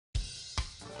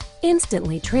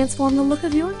Instantly transform the look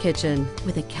of your kitchen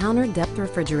with a counter depth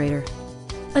refrigerator.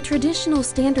 A traditional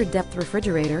standard depth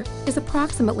refrigerator is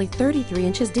approximately 33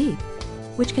 inches deep,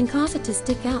 which can cause it to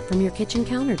stick out from your kitchen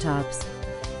countertops.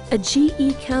 A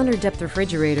GE counter depth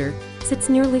refrigerator sits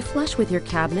nearly flush with your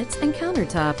cabinets and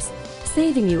countertops,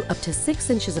 saving you up to 6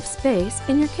 inches of space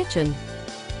in your kitchen.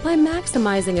 By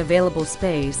maximizing available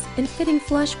space and fitting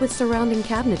flush with surrounding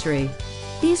cabinetry,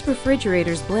 these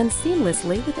refrigerators blend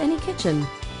seamlessly with any kitchen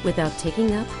without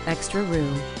taking up extra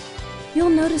room. You'll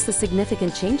notice a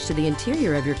significant change to the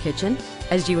interior of your kitchen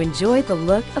as you enjoy the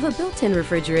look of a built-in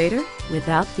refrigerator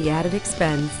without the added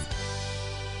expense.